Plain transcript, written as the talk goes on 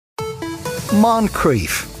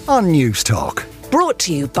Moncrief on News Talk. Brought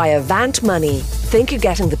to you by Avant Money. Think you're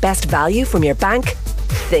getting the best value from your bank?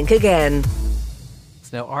 Think again.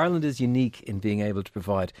 Now, Ireland is unique in being able to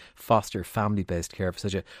provide foster family-based care for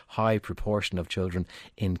such a high proportion of children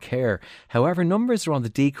in care. However, numbers are on the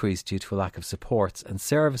decrease due to a lack of supports and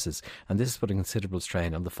services, and this is putting considerable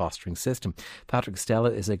strain on the fostering system. Patrick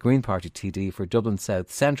Stella is a Green Party TD for Dublin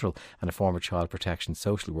South Central and a former child protection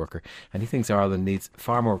social worker, and he thinks Ireland needs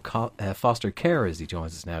far more foster carers. He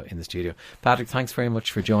joins us now in the studio. Patrick, thanks very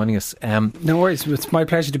much for joining us. No worries, it's my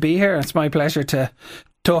pleasure to be here. It's my pleasure to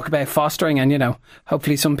talk about fostering, and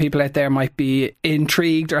hopefully some people out there might be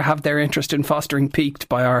intrigued or have their interest in fostering piqued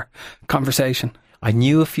by our conversation. I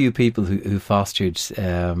knew a few people who fostered,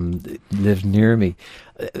 lived near me.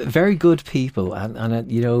 Very good people,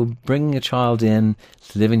 and bringing a child in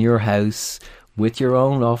to live in your house with your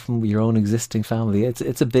own existing family,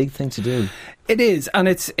 it's a big thing to do. It is, and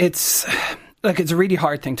it's a really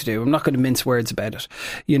hard thing to do. I'm not going to mince words about it.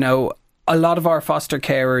 A lot of our foster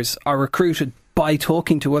carers are recruited by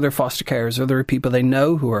talking to other foster carers, other people they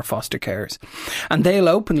know who are foster carers. And they'll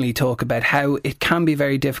openly talk about how it can be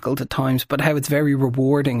very difficult at times, but how it's very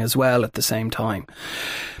rewarding as well at the same time.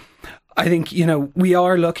 I think, we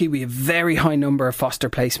are lucky. We have a very high number of foster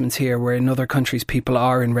placements here, where in other countries people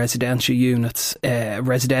are in residential units,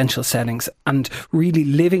 residential settings. And really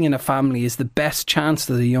living in a family is the best chance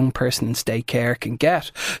that a young person in state care can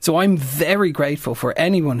get. So I'm very grateful for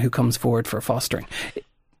anyone who comes forward for fostering.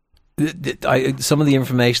 Some of the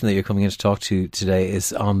information that you're coming in to talk to today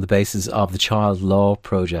is on the basis of the Child Law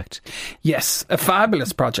Project. Yes, a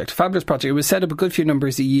fabulous project. It was set up a good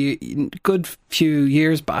few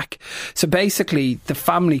years back. So basically, the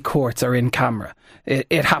family courts are in camera.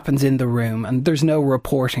 It happens in the room, and there's no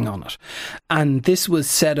reporting on it. And this was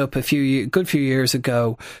set up a good few years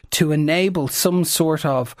ago to enable some sort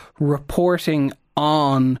of reporting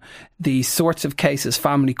on the sorts of cases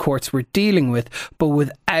family courts were dealing with, but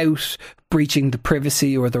without breaching the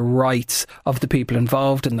privacy or the rights of the people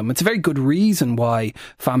involved in them. It's a very good reason why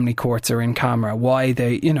family courts are in camera, why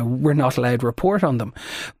they, we're not allowed to report on them.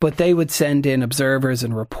 But they would send in observers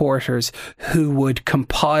and reporters who would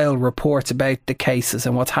compile reports about the cases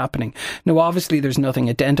and what's happening. Now, obviously, there's nothing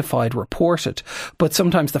identified reported, but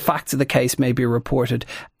sometimes the facts of the case may be reported,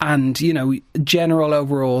 and, general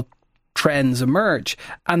overall trends emerge,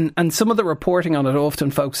 and some of the reporting on it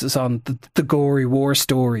often focuses on the gory war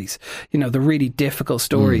stories, the really difficult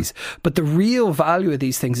stories. But the real value of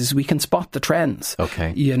these things is we can spot the trends.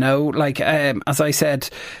 Okay. As I said,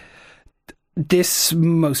 this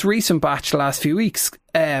most recent batch, the last few weeks,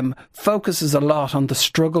 focuses a lot on the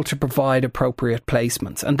struggle to provide appropriate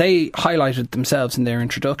placements, and they highlighted themselves in their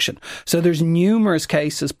introduction. So there's numerous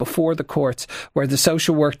cases before the courts where the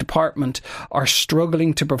social work department are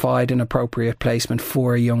struggling to provide an appropriate placement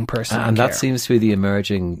for a young person. And that seems to be the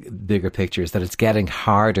emerging bigger picture, is that it's getting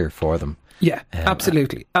harder for them. Yeah,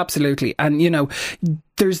 absolutely. And,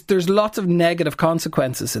 there's lots of negative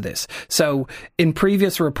consequences of this. So in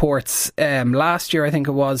previous reports, last year, I think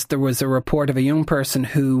it was, there was a report of a young person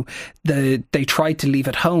who they tried to leave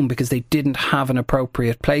at home because they didn't have an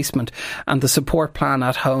appropriate placement. And the support plan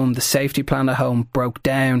at home, the safety plan at home broke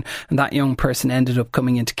down, and that young person ended up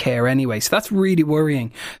coming into care anyway. So that's really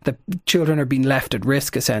worrying, that children are being left at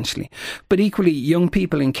risk, essentially. But equally, young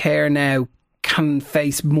people in care now can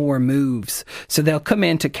face more moves. So they'll come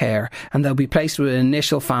into care and they'll be placed with an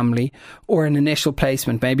initial family or an initial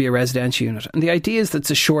placement, maybe a residential unit. And the idea is that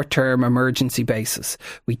it's a short-term emergency basis.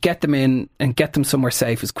 We get them in and get them somewhere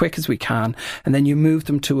safe as quick as we can, and then you move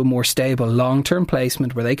them to a more stable long-term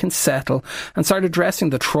placement where they can settle and start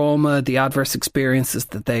addressing the trauma, the adverse experiences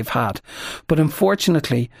that they've had. But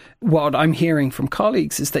unfortunately, what I'm hearing from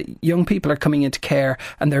colleagues is that young people are coming into care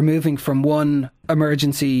and they're moving from one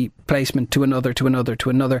emergency placement to another,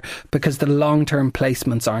 because the long-term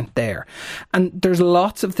placements aren't there. And there's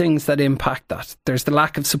lots of things that impact that. There's the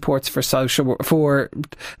lack of supports for the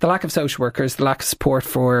lack of social workers, the lack of support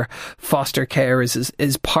for foster carers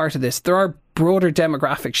is part of this. There are broader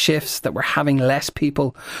demographic shifts that we're having less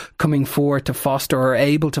people coming forward to foster or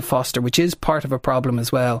able to foster, which is part of a problem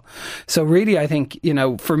as well. So really, I think,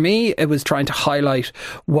 for me, it was trying to highlight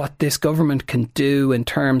what this government can do in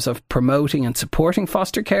terms of promoting and supporting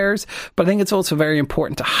foster carers. But I think it's also very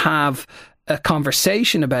important to have a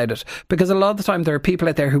conversation about it, because a lot of the time there are people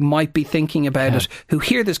out there who might be thinking about it, who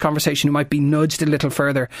hear this conversation, who might be nudged a little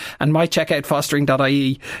further and might check out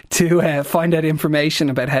fostering.ie to find out information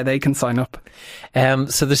about how they can sign up.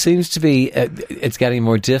 So there seems to be, it's getting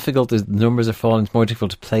more difficult, the numbers are falling, it's more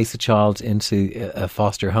difficult to place a child into a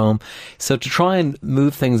foster home. So to try and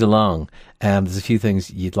move things along, there's a few things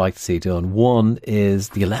you'd like to see done. One is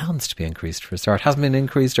the allowance to be increased for a start. It hasn't been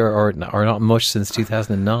increased or not much since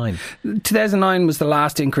 2009. 2009 was the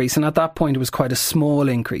last increase, and at that point it was quite a small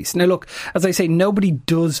increase. Now look, as I say, nobody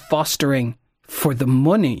does fostering for the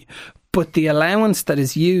money, but the allowance that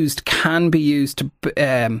is used can be used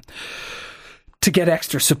to get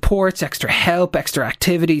extra supports, extra help, extra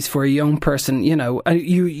activities for a young person. You know,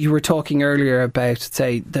 you were talking earlier about,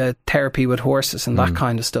 say, the therapy with horses and that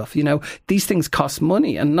kind of stuff. You know, these things cost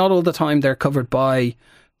money, and not all the time they're covered by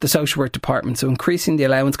the social work department. So increasing the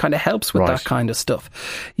allowance kind of helps with that kind of stuff,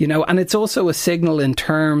 you know, and it's also a signal in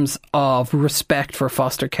terms of respect for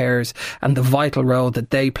foster carers and the vital role that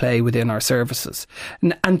they play within our services.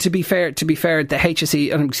 And to be fair, the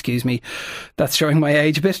HSE, excuse me, that's showing my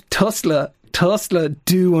age a bit, TUSLA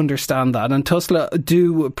do understand that, and TUSLA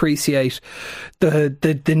do appreciate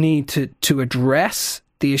the need to address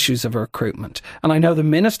the issues of recruitment. And I know the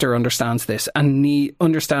Minister understands this and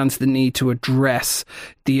understands the need to address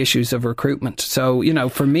the issues of recruitment. So, you know,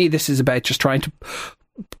 for me, this is about just trying to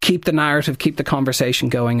keep the narrative, keep the conversation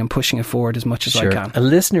going and pushing it forward as much as I can. A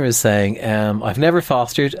listener is saying, I've never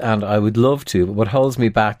fostered and I would love to, but what holds me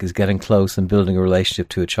back is getting close and building a relationship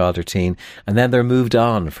to a child or teen, and then they're moved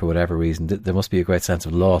on for whatever reason. There must be a great sense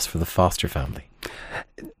of loss for the foster family.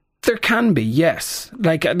 There can be, yes.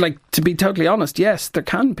 Like to be totally honest, yes, there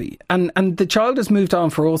can be. And the child has moved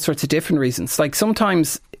on for all sorts of different reasons. Like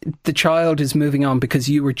sometimes the child is moving on because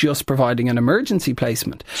you were just providing an emergency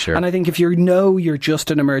placement. Sure. And I think if you're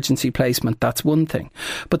just an emergency placement, that's one thing.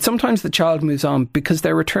 But sometimes the child moves on because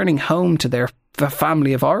they're returning home to their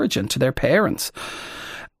family of origin, to their parents.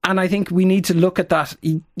 And I think we need to look at that.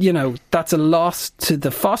 You know, that's a loss to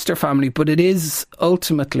the foster family, but it is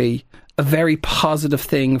ultimately a very positive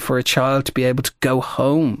thing for a child to be able to go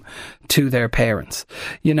home to their parents,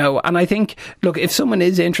 you know. And I think, look, if someone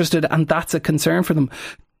is interested and that's a concern for them,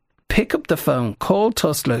 pick up the phone, call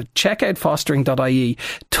TUSLA, check out fostering.ie,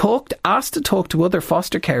 ask to talk to other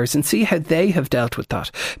foster carers and see how they have dealt with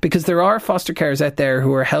that. Because there are foster carers out there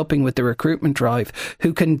who are helping with the recruitment drive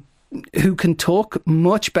who can talk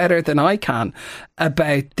much better than I can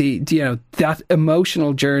about that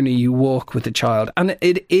emotional journey you walk with the child. And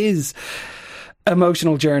it is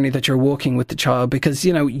emotional journey that you're walking with the child because,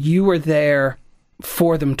 you know, you are there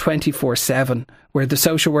for them 24/7 where the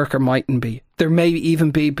social worker mightn't be. There may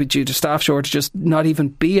even be, but due to staff shortages, not even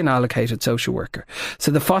be an allocated social worker.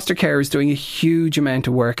 So the foster care is doing a huge amount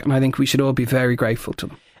of work, and I think we should all be very grateful to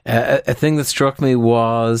them. A thing that struck me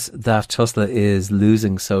was that TUSLA is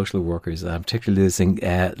losing social workers, particularly losing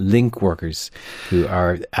link workers who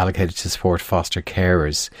are allocated to support foster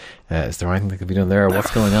carers. Is there anything that could be done there, or what's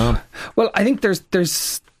going on? Well, I think there's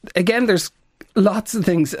lots of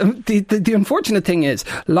things. The unfortunate thing is,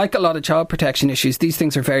 like a lot of child protection issues, these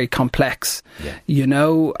things are very complex. Yeah. You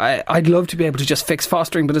know, I'd love to be able to just fix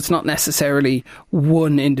fostering, but it's not necessarily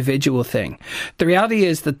one individual thing. The reality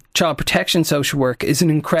is that child protection social work is an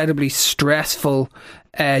incredibly stressful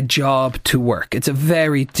job to work. It's a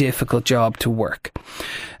very difficult job to work.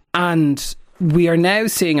 And we are now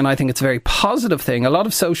seeing, and I think it's a very positive thing, a lot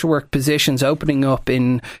of social work positions opening up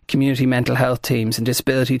in community mental health teams and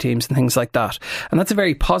disability teams and things like that. And that's a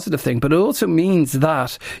very positive thing. But it also means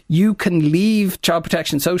that you can leave child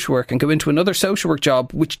protection social work and go into another social work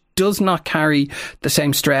job which does not carry the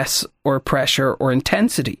same stress or pressure or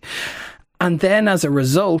intensity. And then as a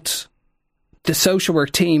result, the social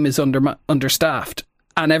work team is understaffed.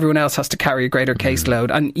 And everyone else has to carry a greater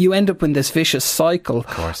caseload, and you end up in this vicious cycle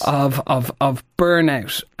of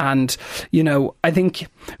burnout. And you know, I think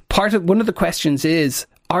one of the questions is,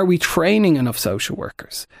 are we training enough social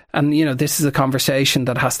workers? And you know, this is a conversation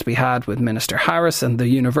that has to be had with Minister Harris and the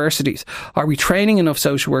universities. Are we training enough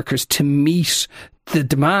social workers to meet the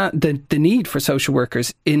demand, the need for social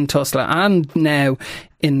workers in TUSLA and now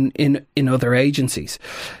in other agencies?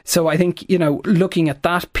 So I think, you know, looking at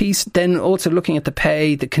that piece, then also looking at the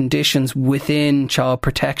pay, the conditions within child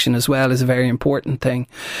protection as well is a very important thing.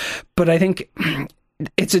 But I think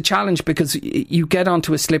it's a challenge because you get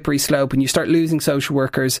onto a slippery slope and you start losing social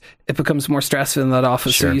workers. It becomes more stressful in that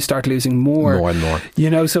office. Sure. So you start losing more and more.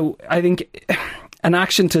 You know, so I think an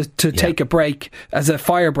action to take a break as a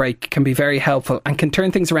fire break can be very helpful and can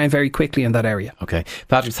turn things around very quickly in that area. Okay.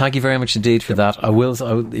 Patrick, thank you very much indeed for that. I will,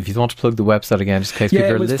 if you want to plug the website again, just in case people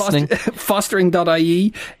are listening.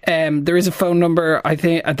 Fostering.ie. There is a phone number, I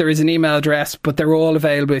think, there is an email address, but they're all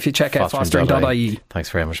available if you check out fostering.ie.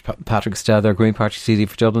 Thanks very much. Patrick Stether, Green Party CD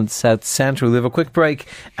for Dublin South Central. We have a quick break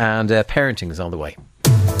and parenting is on the way.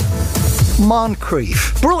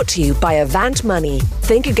 Moncrief. Brought to you by Avant Money.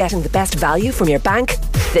 Think you're getting the best value from your bank?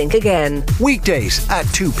 Think again. Weekdays at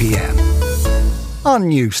 2 p.m. on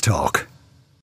News Talk.